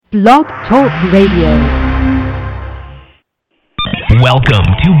Blog Talk Radio. Welcome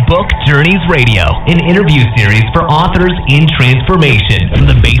to Book Journeys Radio, an interview series for authors in transformation.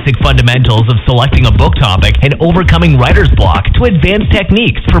 From the basic fundamentals of selecting a book topic and overcoming writer's block to advanced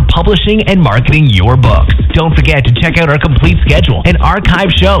techniques for publishing and marketing your books. Don't forget to check out our complete schedule and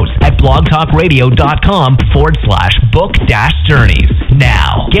archive shows at blogtalkradio.com/book-journeys.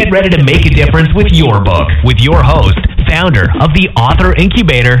 Now, get ready to make a difference with your book with your host, founder of the Author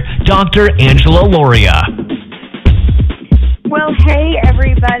Incubator, Dr. Angela Lauria. Well, hey,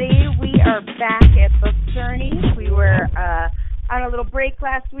 everybody. We are back at Book Journeys. We were on a little break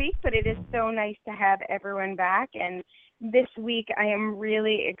last week, but it is so nice to have everyone back. And this week, I am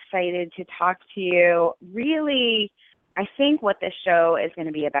really excited to talk to you. Really, I think what this show is going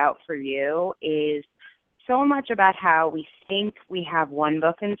to be about for you is so much about how we think we have one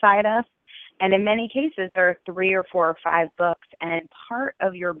book inside us. And in many cases, there are 3 or 4 or 5 books. And part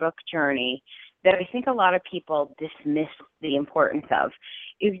of your book journey that I think a lot of people dismiss the importance of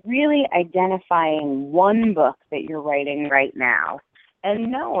is really identifying one book that you're writing right now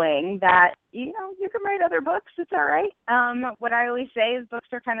and knowing that, you can write other books. It's all right. What I always say is books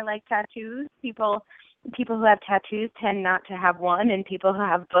are kind of like tattoos. People who have tattoos tend not to have one, and people who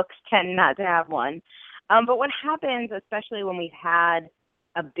have books tend not to have one. But what happens, especially when we've had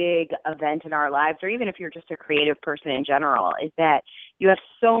a big event in our lives, or even if you're just a creative person in general, is that you have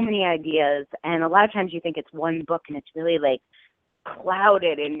so many ideas, and a lot of times you think it's one book, and it's really like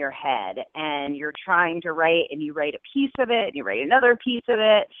clouded in your head, and you're trying to write, and you write a piece of it, and you write another piece of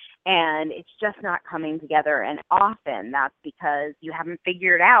it, and it's just not coming together. And often that's because you haven't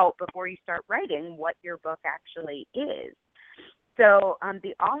figured out before you start writing what your book actually is. So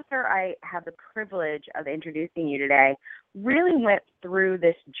the author I have the privilege of introducing you today really went through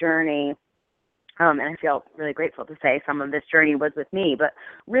this journey, and I feel really grateful to say some of this journey was with me, but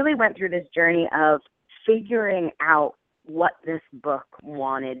really went through this journey of figuring out what this book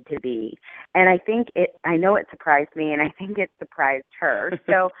wanted to be. And I know it surprised me, and I think it surprised her.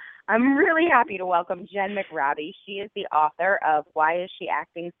 So I'm really happy to welcome Jenn McRobbie. She is the author of Why Is She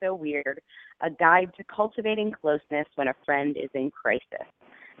Acting So Weird? A Guide to Cultivating Closeness When a Friend is in Crisis.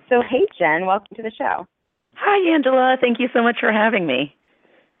 So hey, Jenn, welcome to the show. Hi, Angela. Thank you so much for having me.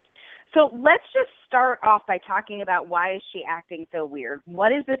 So let's just start off by talking about Why Is She Acting So Weird?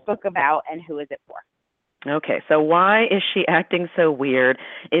 What is this book about, and who is it for? Okay, so Why Is She Acting So Weird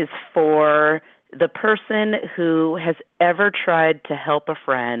is for the person who has ever tried to help a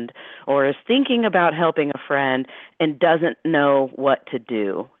friend or is thinking about helping a friend and doesn't know what to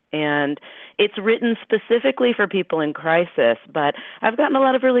do. And it's written specifically for people in crisis, but I've gotten a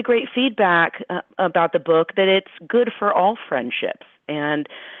lot of really great feedback about the book that it's good for all friendships. And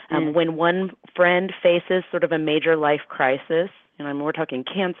when one friend faces sort of a major life crisis, we're talking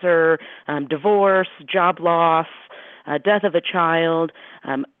cancer, divorce, job loss, death of a child,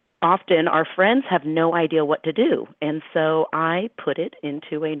 often our friends have no idea what to do. And so I put it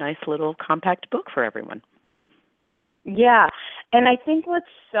into a nice little compact book for everyone. Yeah, and I think what's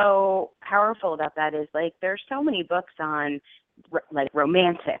so powerful about that is, there's so many books on,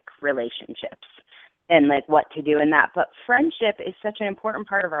 romantic relationships and, what to do in that. But friendship is such an important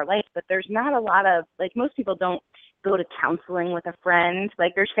part of our life, but there's not a lot of, most people don't go to counseling with a friend.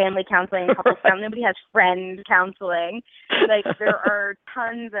 There's family counseling, couples counseling. Nobody has friend counseling. There are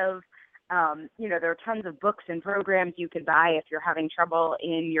tons of, there are tons of books and programs you could buy if you're having trouble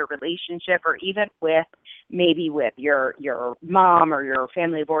in your relationship, or even with your mom or your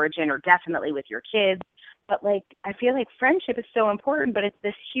family of origin, or definitely with your kids. But I feel like friendship is so important, but it's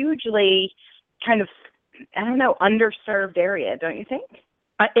this hugely kind of, underserved area, don't you think?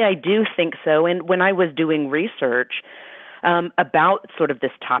 I do think so. And when I was doing research about sort of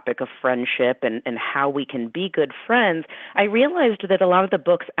this topic of friendship and how we can be good friends, I realized that a lot of the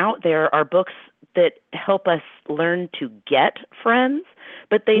books out there are books that help us learn to get friends,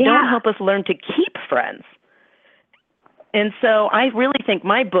 but they don't help us learn to keep friends. And so I really think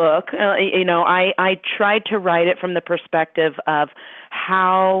my book, I tried to write it from the perspective of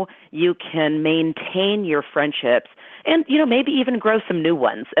how you can maintain your friendships and, maybe even grow some new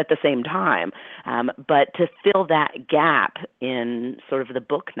ones at the same time, but to fill that gap in sort of the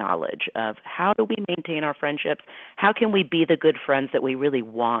book knowledge of how do we maintain our friendships? How can we be the good friends that we really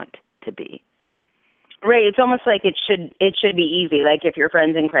want to be? Right. It's almost like it should be easy. Like if your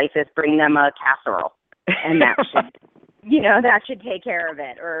friend's in crisis, bring them a casserole, and that should... that should take care of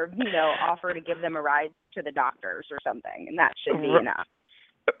it, or, offer to give them a ride to the doctors or something, and that should be enough.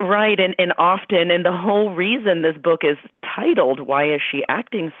 Right, and often, and the whole reason this book is titled, Why Is She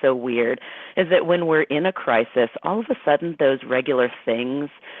Acting So Weird, is that when we're in a crisis, all of a sudden those regular things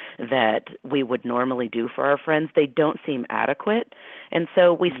that we would normally do for our friends, they don't seem adequate. And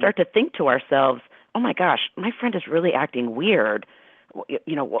so we start to think to ourselves, oh my gosh, my friend is really acting weird.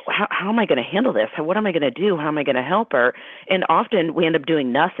 How am I going to handle this? What am I going to do? How am I going to help her? And often we end up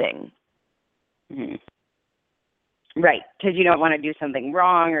doing nothing. Mm-hmm. Right, because you don't want to do something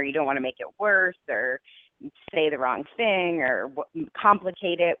wrong, or you don't want to make it worse, or say the wrong thing, or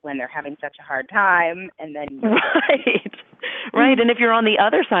complicate it when they're having such a hard time, and then right. And if you're on the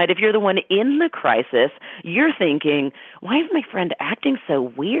other side, if you're the one in the crisis, you're thinking, why is my friend acting so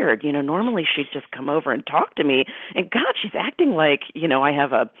weird? Normally she'd just come over and talk to me, and God, she's acting like I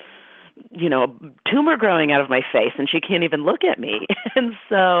have a tumor growing out of my face and she can't even look at me. And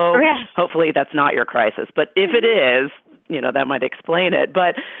so hopefully that's not your crisis. But if it is, that might explain it.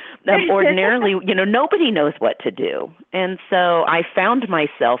 But ordinarily, nobody knows what to do. And so I found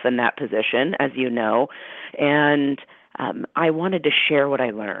myself in that position, as you know, and I wanted to share what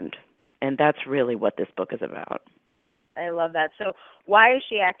I learned. And that's really what this book is about. I love that. So Why Is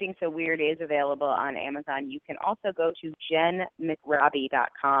She Acting So Weird is available on Amazon. You can also go to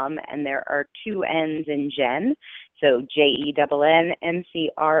JennMcRobbie.com, and there are two N's in Jenn. So JennMcRobbie,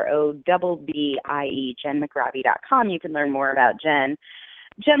 JennMcRobbie.com. You can learn more about Jenn.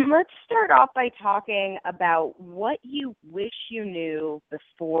 Jenn, let's start off by talking about what you wish you knew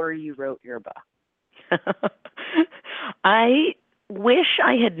before you wrote your book. I wish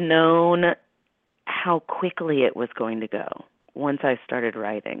I had known how quickly it was going to go once I started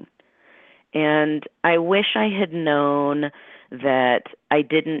writing. And I wish I had known that I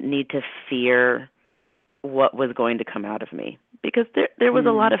didn't need to fear what was going to come out of me, because there was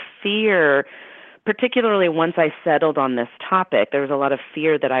a lot of fear, particularly once I settled on this topic. There was a lot of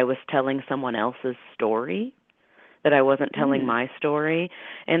fear that I was telling someone else's story, that I wasn't telling my story.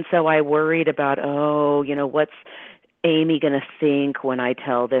 And so I worried about, what's Amy going to think when I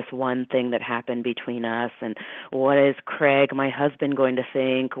tell this one thing that happened between us? And what is Craig, my husband, going to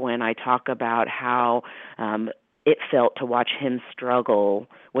think when I talk about how it felt to watch him struggle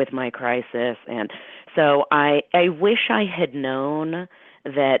with my crisis? And so I wish I had known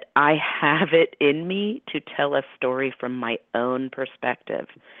that I have it in me to tell a story from my own perspective,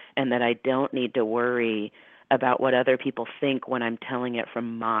 and that I don't need to worry about what other people think when I'm telling it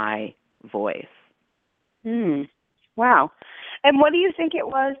from my voice. Wow. And what do you think it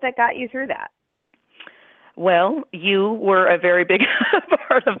was that got you through that? Well, you were a very big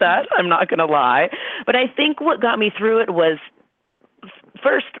part of that, I'm not going to lie. But I think what got me through it was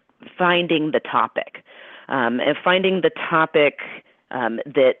first finding the topic, and finding the topic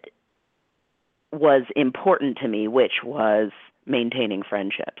that was important to me, which was maintaining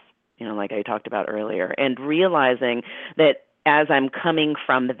friendships, like I talked about earlier, and realizing that as I'm coming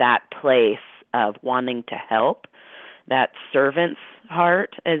from that place of wanting to help, that servant's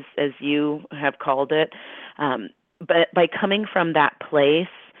heart, as you have called it. But by coming from that place,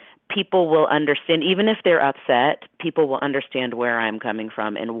 people will understand, even if they're upset, people will understand where I'm coming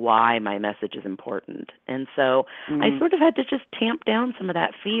from and why my message is important. And so I sort of had to just tamp down some of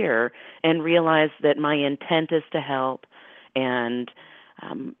that fear and realize that my intent is to help, and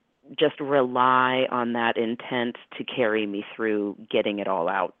just rely on that intent to carry me through getting it all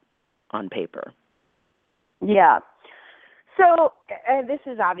out on paper. Yeah. So this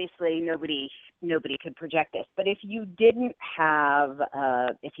is obviously nobody could project this, but if you didn't have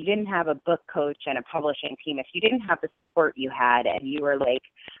a book coach and a publishing team, if you didn't have the support you had, and you were like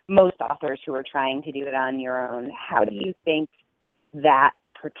most authors who are trying to do it on your own, how do you think that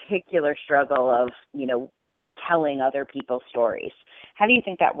particular struggle of telling other people's stories, how do you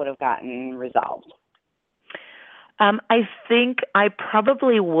think that would have gotten resolved? I think I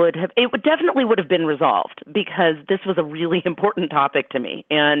probably would have. It definitely would have been resolved, because this was a really important topic to me.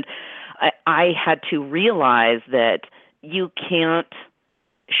 And I had to realize that you can't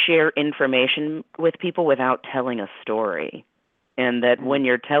share information with people without telling a story. And that when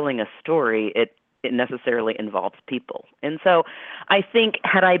you're telling a story, it necessarily involves people. And so I think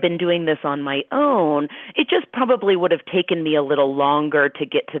had I been doing this on my own, it just probably would have taken me a little longer to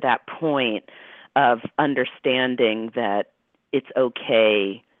get to that point of understanding that it's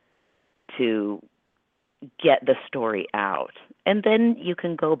okay to get the story out. And then you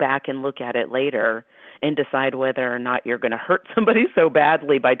can go back and look at it later and decide whether or not you're going to hurt somebody so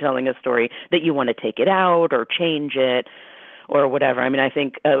badly by telling a story that you want to take it out or change it or whatever. I mean, I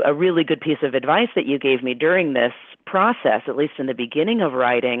think a really good piece of advice that you gave me during this process, at least in the beginning of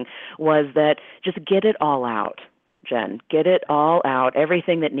writing, was that just get it all out. Jen. Get it all out,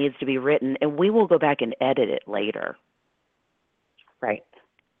 everything that needs to be written, and we will go back and edit it later. Right.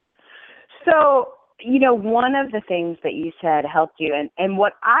 So, one of the things that you said helped you, and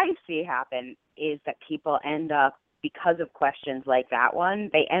what I see happen is that people end up, because of questions like that one,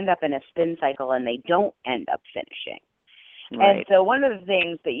 they end up in a spin cycle and they don't end up finishing. Right. And so one of the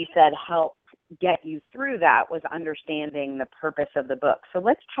things that you said helped get you through that was understanding the purpose of the book. So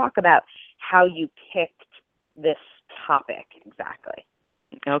let's talk about how you picked this topic exactly.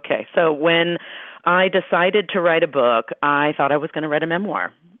 Okay, so when I decided to write a book, I thought I was going to write a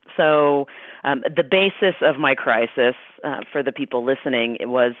memoir. So the basis of my crisis, for the people listening, it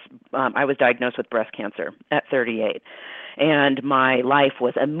was I was diagnosed with breast cancer at 38, and my life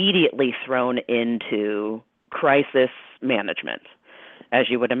was immediately thrown into crisis management, as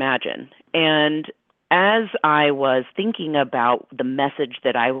you would imagine. And as I was thinking about the message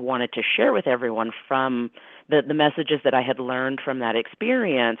that I wanted to share with everyone from the messages that I had learned from that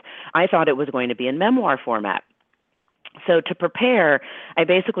experience, I thought it was going to be in memoir format. So to prepare, I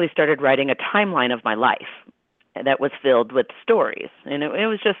basically started writing a timeline of my life that was filled with stories. And it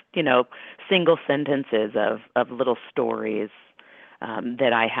was just, single sentences of little stories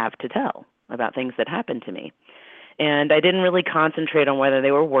that I have to tell about things that happened to me. And I didn't really concentrate on whether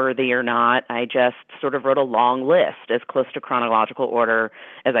they were worthy or not. I just sort of wrote a long list as close to chronological order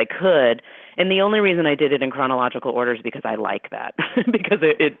as I could. And the only reason I did it in chronological order is because I like that, because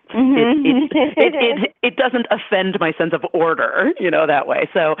it doesn't offend my sense of order, that way.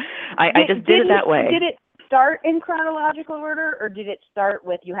 So I just did it that way. Did it start in chronological order, or did it start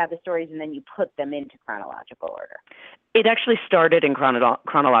with you have the stories and then you put them into chronological order? It actually started in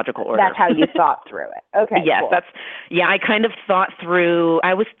chronological order. That's how you thought through it. Okay. Yes, cool. I kind of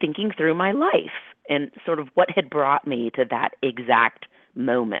I was thinking through my life and sort of what had brought me to that exact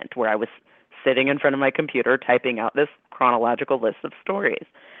moment where I was sitting in front of my computer typing out this chronological list of stories.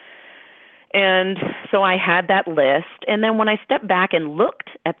 And so I had that list, and then when I stepped back and looked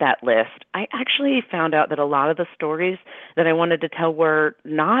at that list, I actually found out that a lot of the stories that I wanted to tell were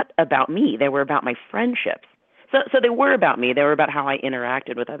not about me. They were about my friendships. So they were about me. They were about how I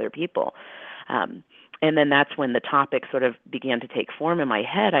interacted with other people. And then that's when the topic sort of began to take form in my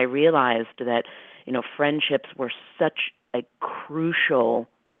head. I realized that, friendships were such a crucial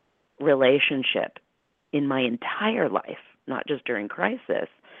relationship in my entire life, not just during crisis,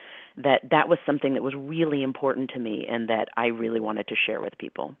 that was something that was really important to me and that I really wanted to share with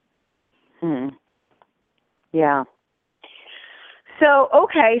people. Mm. Yeah. So,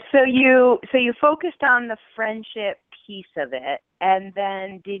 okay, so you focused on the friendship piece of it, and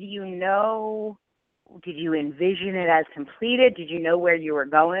then did you envision it as completed? Did you know where you were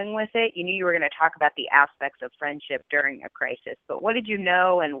going with it? You knew you were going to talk about the aspects of friendship during a crisis, but what did you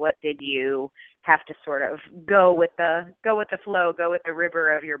know, and what did you have to sort of go with the flow, go with the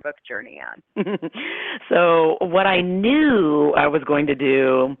river of your book journey on? So what I knew I was going to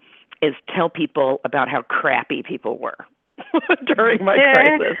do is tell people about how crappy people were during my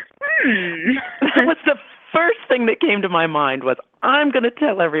crisis. That was the first thing that came to my mind was I'm going to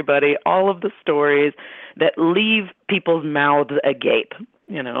tell everybody all of the stories that leave people's mouths agape.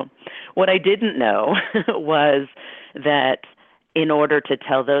 What I didn't know was that in order to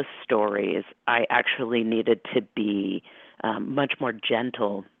tell those stories, I actually needed to be much more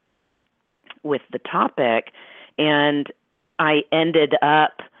gentle with the topic, and I ended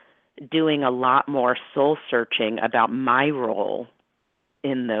up doing a lot more soul searching about my role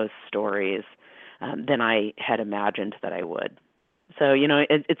in those stories than I had imagined that I would. So,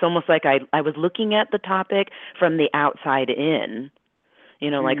 it's almost like I was looking at the topic from the outside in,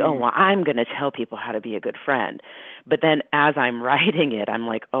 like, oh, well, I'm going to tell people how to be a good friend. But then as I'm writing it, I'm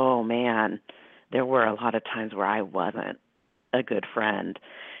like, oh, man, there were a lot of times where I wasn't a good friend.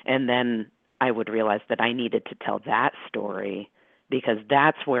 And then I would realize that I needed to tell that story because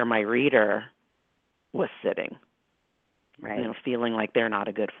that's where my reader was sitting. Right. Feeling like they're not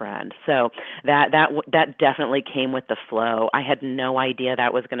a good friend. So that definitely came with the flow. I had no idea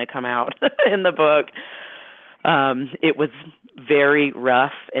that was going to come out in the book. It was very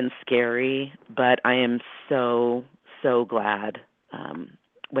rough and scary, but I am so glad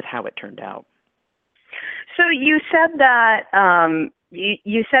with how it turned out. So you said that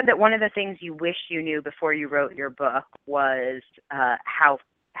you said that one of the things you wish you knew before you wrote your book was how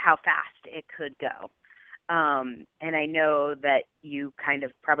fast it could go. And I know that you kind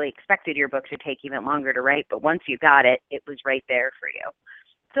of probably expected your book to take even longer to write, but once you got it, it was right there for you.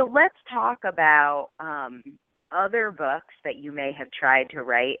 So let's talk about other books that you may have tried to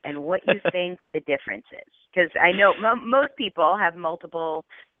write and what you think the difference is. Because I know most people have multiple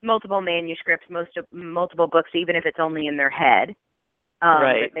manuscripts, multiple books, even if it's only in their head,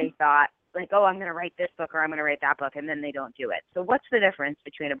 Right. that they thought, like, oh, I'm going to write this book or I'm going to write that book, and then they don't do it. So what's the difference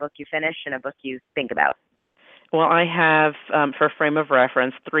between a book you finish and a book you think about? Well, I have, for frame of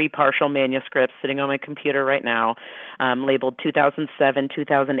reference, 3 partial manuscripts sitting on my computer right now, labeled 2007,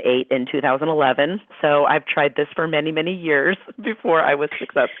 2008, and 2011. So I've tried this for many, many years before I was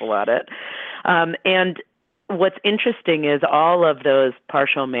successful at it. And what's interesting is all of those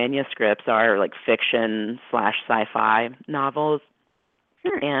partial manuscripts are like fiction/sci-fi novels.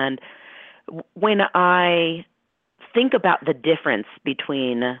 And when I think about the difference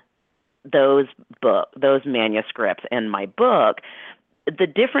between those manuscripts and my book, the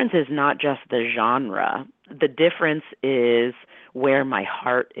difference is not just the genre. The difference is where my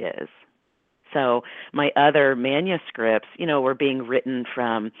heart is. So my other manuscripts, were being written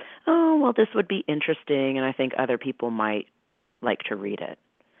from, oh, well, this would be interesting, and I think other people might like to read it.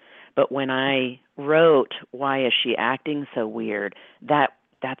 But when I wrote, Why Is She Acting So Weird,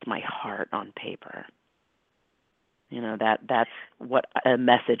 that's my heart on paper. That's what a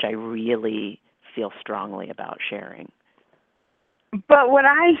message I really feel strongly about sharing. But what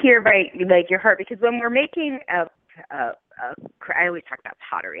I hear by like your heart, because when we're making I always talk about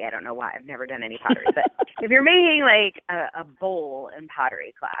pottery. I don't know why. I've never done any pottery. But if you're making like a bowl in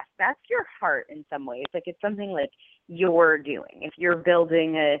pottery class, that's your heart in some ways. Like it's something like you're doing. If you're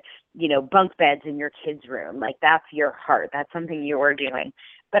building bunk beds in your kid's room, like that's your heart. That's something you're doing.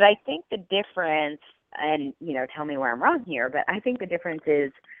 But I think the difference, and, tell me where I'm wrong here, but I think the difference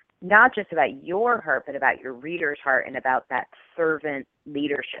is not just about your heart, but about your reader's heart and about that servant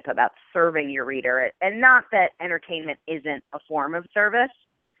leadership, about serving your reader. And not that entertainment isn't a form of service,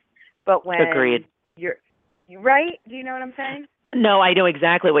 but when Agreed. You're right? Do you know what I'm saying? No, I know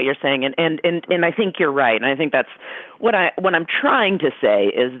exactly what you're saying, and I think you're right. And I think that's what I'm trying to say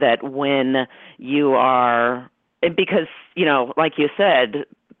is that when you are, because, like you said,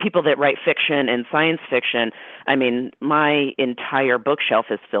 people that write fiction and science fiction, I mean, my entire bookshelf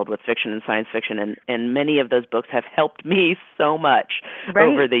is filled with fiction and science fiction, and many of those books have helped me so much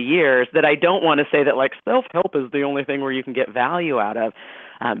over the years that I don't want to say that like self-help is the only thing where you can get value out of,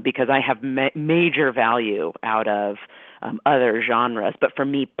 because I have major value out of other genres. But for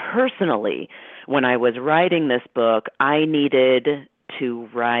me personally, when I was writing this book, I needed to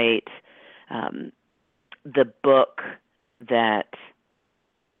write the book that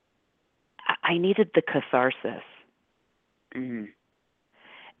I needed the catharsis. Mm-hmm.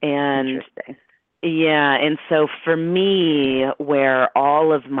 And interesting. Yeah, and so for me, where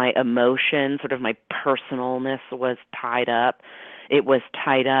all of my emotion, sort of my personalness was tied up, it was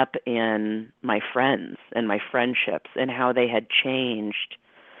tied up in my friends and my friendships and how they had changed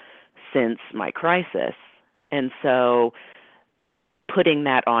since my crisis. And so putting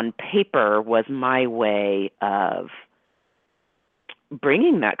that on paper was my way of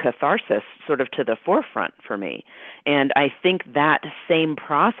bringing that catharsis sort of to the forefront for me. And I think that same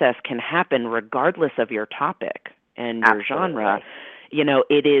process can happen regardless of your topic and your genre.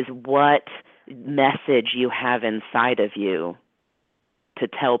 It is what message you have inside of you to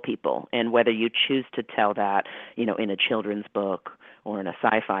tell people, and whether you choose to tell that, in a children's book or in a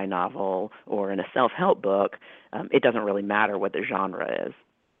sci-fi novel or in a self-help book, it doesn't really matter what the genre is.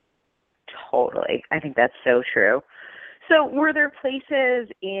 Totally. I think that's so true. So were there places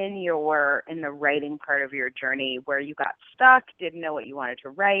in the writing part of your journey where you got stuck, didn't know what you wanted to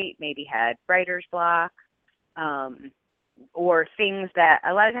write, maybe had writer's block, or things that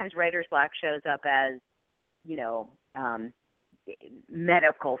a lot of times writer's block shows up as,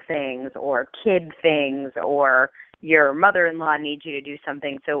 medical things or kid things, or your mother-in-law needs you to do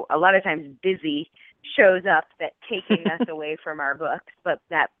something. So a lot of times busy shows up that taking us away from our books, but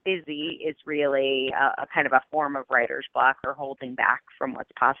that busy is really a kind of a form of writer's block or holding back from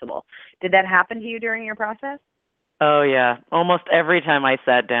what's possible. Did that happen to you during your process? Oh, yeah. Almost every time I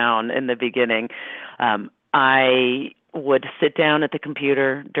sat down in the beginning, I would sit down at the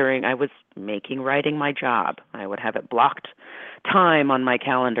computer I was writing my job. I would have it blocked time on my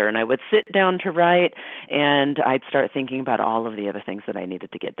calendar, and I would sit down to write, and I'd start thinking about all of the other things that I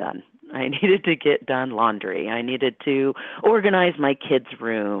needed to get done. I needed to get done laundry. I needed to organize my kids'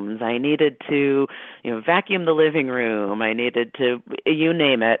 rooms. I needed to, vacuum the living room. I needed to, you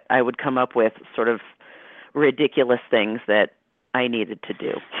name it, I would come up with sort of ridiculous things that I needed to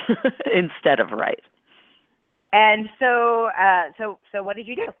do instead of write. And so what did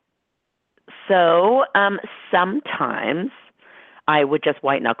you do? So sometimes I would just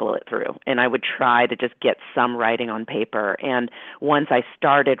white knuckle it through, and I would try to just get some writing on paper. And once I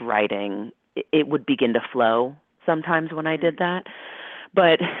started writing, it would begin to flow sometimes when I did that.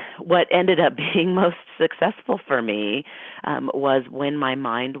 But what ended up being most successful for me was when my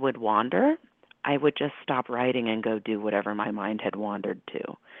mind would wander, I would just stop writing and go do whatever my mind had wandered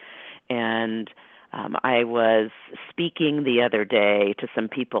to. And I was speaking the other day to some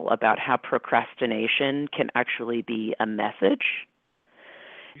people about how procrastination can actually be a message.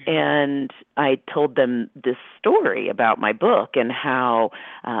 And I told them this story about my book and how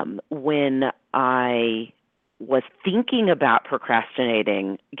when I was thinking about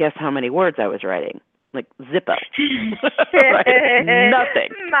procrastinating, guess how many words I was writing? Like Zippo. Right? Nothing.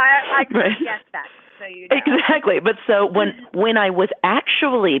 I could guess that. So you know. Exactly. But so when I was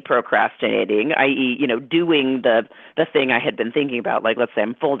actually procrastinating, i.e., doing the thing I had been thinking about, like let's say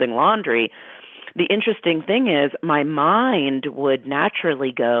I'm folding laundry, the interesting thing is my mind would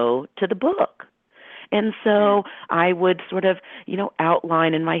naturally go to the book. And so I would sort of,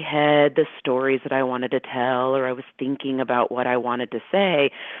 outline in my head the stories that I wanted to tell, or I was thinking about what I wanted to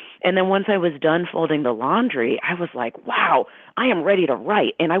say. And then once I was done folding the laundry, I was like, wow, I am ready to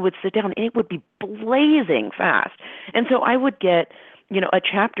write. And I would sit down and it would be blazing fast. And so I would get, a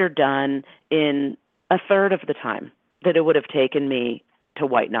chapter done in a third of the time that it would have taken me to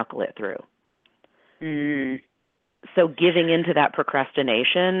white knuckle it through. So giving into that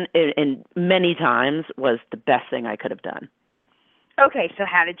procrastination and many times was the best thing I could have done. Okay, so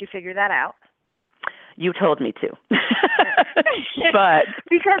how did you figure that out? You told me to. But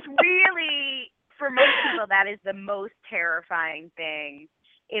because really, for most people, that is the most terrifying thing.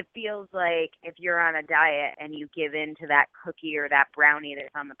 It feels like if you're on a diet and you give in to that cookie or that brownie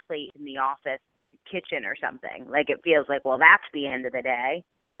that's on the plate in the office kitchen or something, like it feels like, well, that's the end of the day.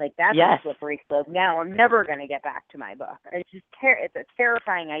 Like, that's a slippery slope. Now I'm never going to get back to my book. It's just it's a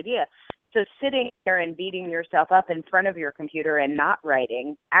terrifying idea. So sitting there and beating yourself up in front of your computer and not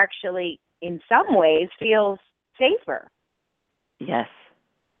writing actually, in some ways, feels safer. Yes,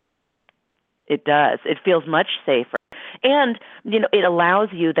 it does. It feels much safer. And, it allows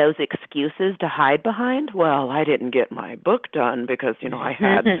you those excuses to hide behind. Well, I didn't get my book done because, I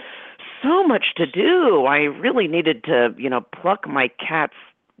had so much to do. I really needed to, pluck my cat's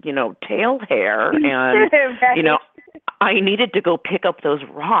tail hair, and, right. I needed to go pick up those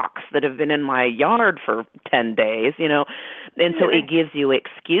rocks that have been in my yard for 10 days, and so it gives you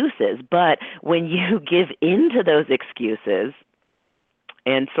excuses. But when you give into those excuses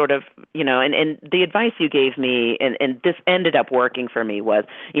and sort of, and the advice you gave me, and this ended up working for me, was,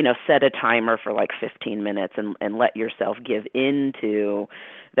 set a timer for like 15 minutes and let yourself give into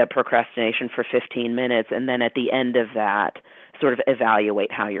the procrastination for 15 minutes. And then at the end of that, sort of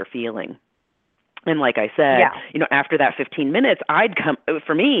evaluate how you're feeling. And like I said, after that 15 minutes, I'd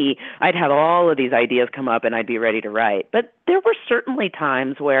have all of these ideas come up and I'd be ready to write. But there were certainly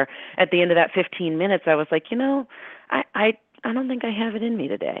times where at the end of that 15 minutes, I was like, I don't think I have it in me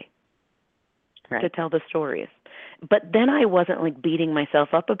today to tell the stories. But then I wasn't like beating myself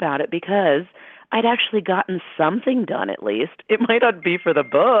up about it because I'd actually gotten something done at least. It might not be for the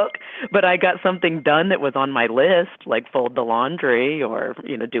book, but I got something done that was on my list, like fold the laundry or,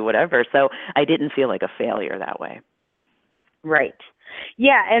 do whatever. So I didn't feel like a failure that way. Right.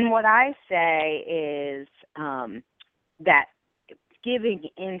 Yeah, and what I say is that giving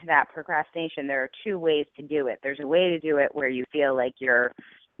into that procrastination, there are two ways to do it. There's a way to do it where you feel like you're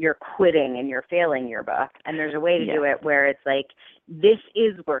quitting and you're failing your book. And there's a way to do it where it's like, this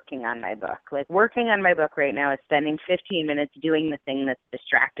is working on my book. Like, working on my book right now is spending 15 minutes doing the thing that's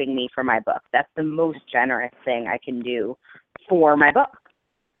distracting me from my book. That's the most generous thing I can do for my book.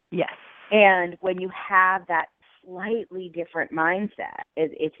 Yes. And when you have that slightly different mindset,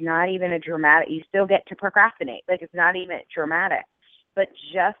 it's not even a dramatic, you still get to procrastinate. Like, it's not even dramatic. But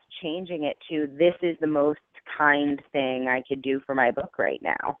just changing it to, this is the most kind thing I could do for my book right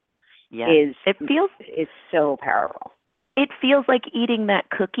now is so powerful. It feels like eating that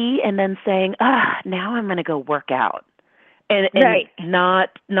cookie and then saying, now I'm going to go work out. And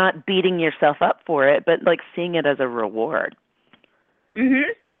not beating yourself up for it, but like seeing it as a reward.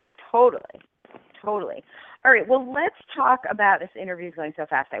 Totally. All right, well, let's talk about, this interview's going so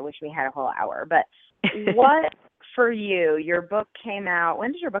fast, I wish we had a whole hour, but what for you, your book came out,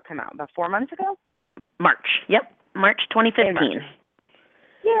 when did your book come out? About 4 months ago? March 2015.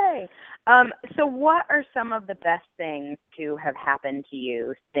 Yay. So what are some of the best things to have happened to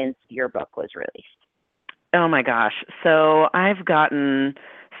you since your book was released? Oh my gosh. So I've gotten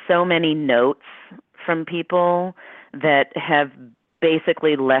so many notes from people that have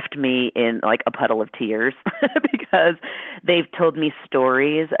basically left me in like a puddle of tears because they've told me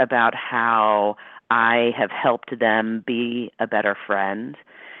stories about how I have helped them be a better friend,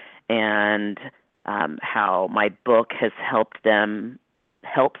 and how my book has helped them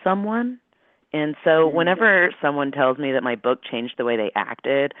help someone. And so whenever someone tells me that my book changed the way they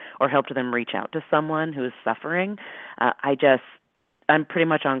acted or helped them reach out to someone who is suffering, I'm pretty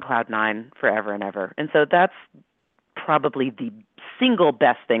much on cloud nine forever and ever. And so that's probably the single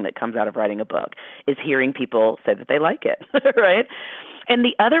best thing that comes out of writing a book, is hearing people say that they like it, right? And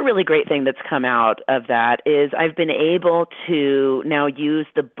the other really great thing that's come out of that is I've been able to now use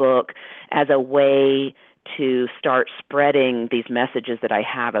the book as a way to start spreading these messages that I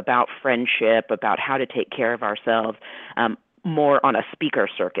have about friendship, about how to take care of ourselves, more on a speaker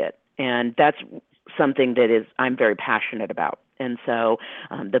circuit. And that's something that I'm very passionate about. And so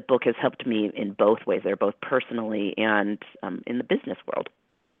the book has helped me in both ways. They're both personally and in the business world.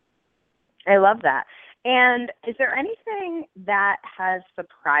 I love that. And is there anything that has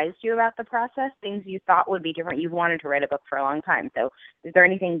surprised you about the process, things you thought would be different? You've wanted to write a book for a long time. So is there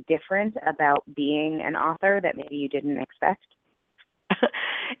anything different about being an author that maybe you didn't expect?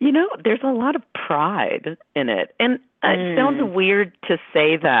 There's a lot of pride in it. And it sounds weird to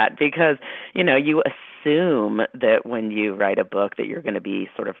say that because, you assume that when you write a book that you're going to be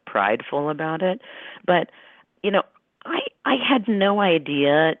sort of prideful about it. But, I had no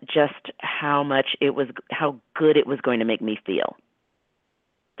idea just how good it was going to make me feel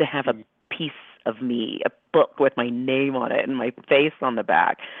to have a piece of me, a book with my name on it and my face on the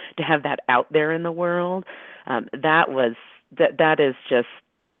back, to have that out there in the world. That is just,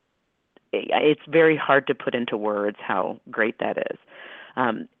 it's very hard to put into words how great that is.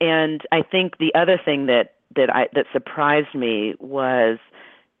 And I think the other thing that surprised me was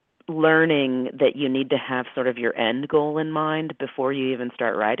learning that you need to have sort of your end goal in mind before you even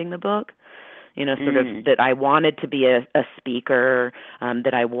start writing the book. Sort of that I wanted to be a speaker,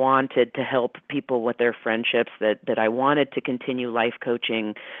 that I wanted to help people with their friendships, that I wanted to continue life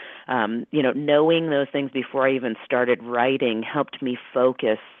coaching. Knowing those things before I even started writing helped me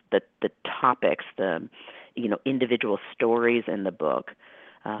focus the topics, the individual stories in the book,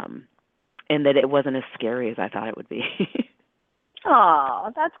 and that it wasn't as scary as I thought it would be.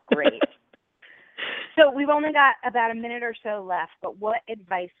 Oh, that's great. So we've only got about a minute or so left, but what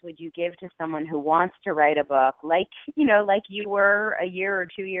advice would you give to someone who wants to write a book like you were a year or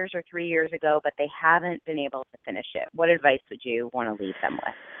 2 years or 3 years ago, but they haven't been able to finish it? What advice would you want to leave them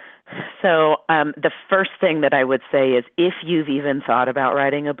with? So the first thing that I would say is, if you've even thought about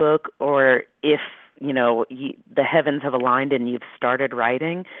writing a book, or if the heavens have aligned and you've started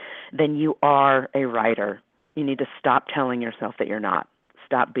writing, then you are a writer. You need to stop telling yourself that you're not.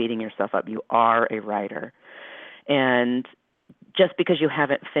 Stop beating yourself up. You are a writer. And just because you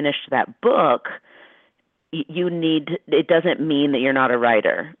haven't finished that book, it doesn't mean that you're not a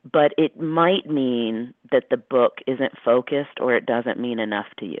writer, but it might mean that the book isn't focused, or it doesn't mean enough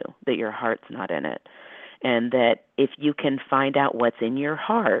to you, that your heart's not in it. And that if you can find out what's in your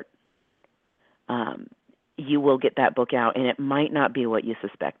heart, you will get that book out, and it might not be what you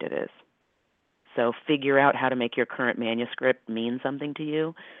suspect it is. So figure out how to make your current manuscript mean something to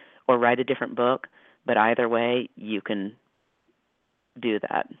you, or write a different book. But either way, you can do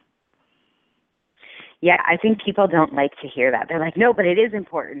that. Yeah, I think people don't like to hear that. They're like, no, but it is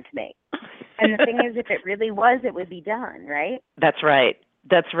important to me. And the thing is, if it really was, it would be done, right? That's right.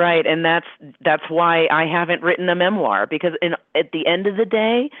 That's right. And that's why I haven't written a memoir, because at the end of the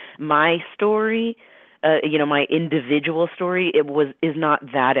day, my story, my individual story, is not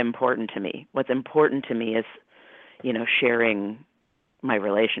that important to me. What's important to me is, sharing my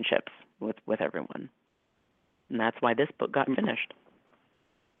relationships with everyone. And that's why this book got finished.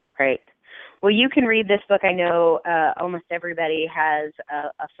 Great. Well, you can read this book. I know almost everybody has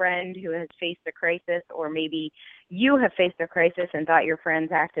a friend who has faced a crisis, or maybe you have faced a crisis and thought your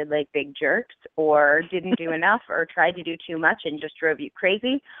friends acted like big jerks, or didn't do enough, or tried to do too much and just drove you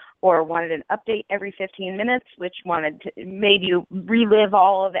crazy, or wanted an update every 15 minutes, which made you relive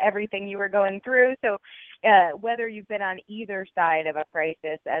all of everything you were going through. So whether you've been on either side of a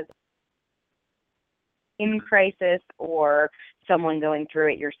crisis, as in crisis or someone going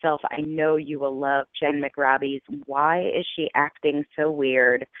through it yourself, I know you will love Jenn McRobbie's Why Is She Acting So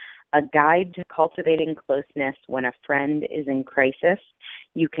Weird? A Guide to Cultivating Closeness When a Friend is in Crisis.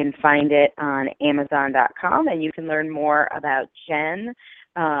 You can find it on Amazon.com, and you can learn more about Jenn.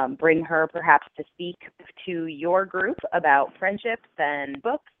 Bring her perhaps to speak to your group about friendships and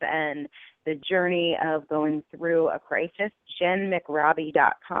books and the journey of going through a crisis.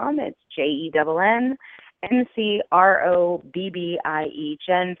 JennMcRobbie.com. It's JENN McRobbie.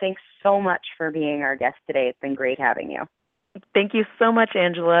 Jenn, thanks so much for being our guest today. It's been great having you. Thank you so much,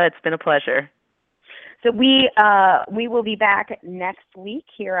 Angela. It's been a pleasure. So we will be back next week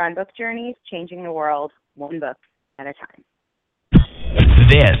here on Book Journeys, changing the world one book at a time.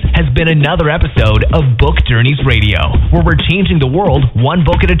 This has been another episode of Book Journeys Radio, where we're changing the world one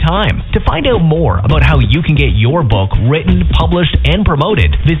book at a time. To find out more about how you can get your book written, published, and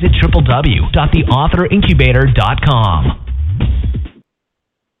promoted, visit www.theauthorincubator.com.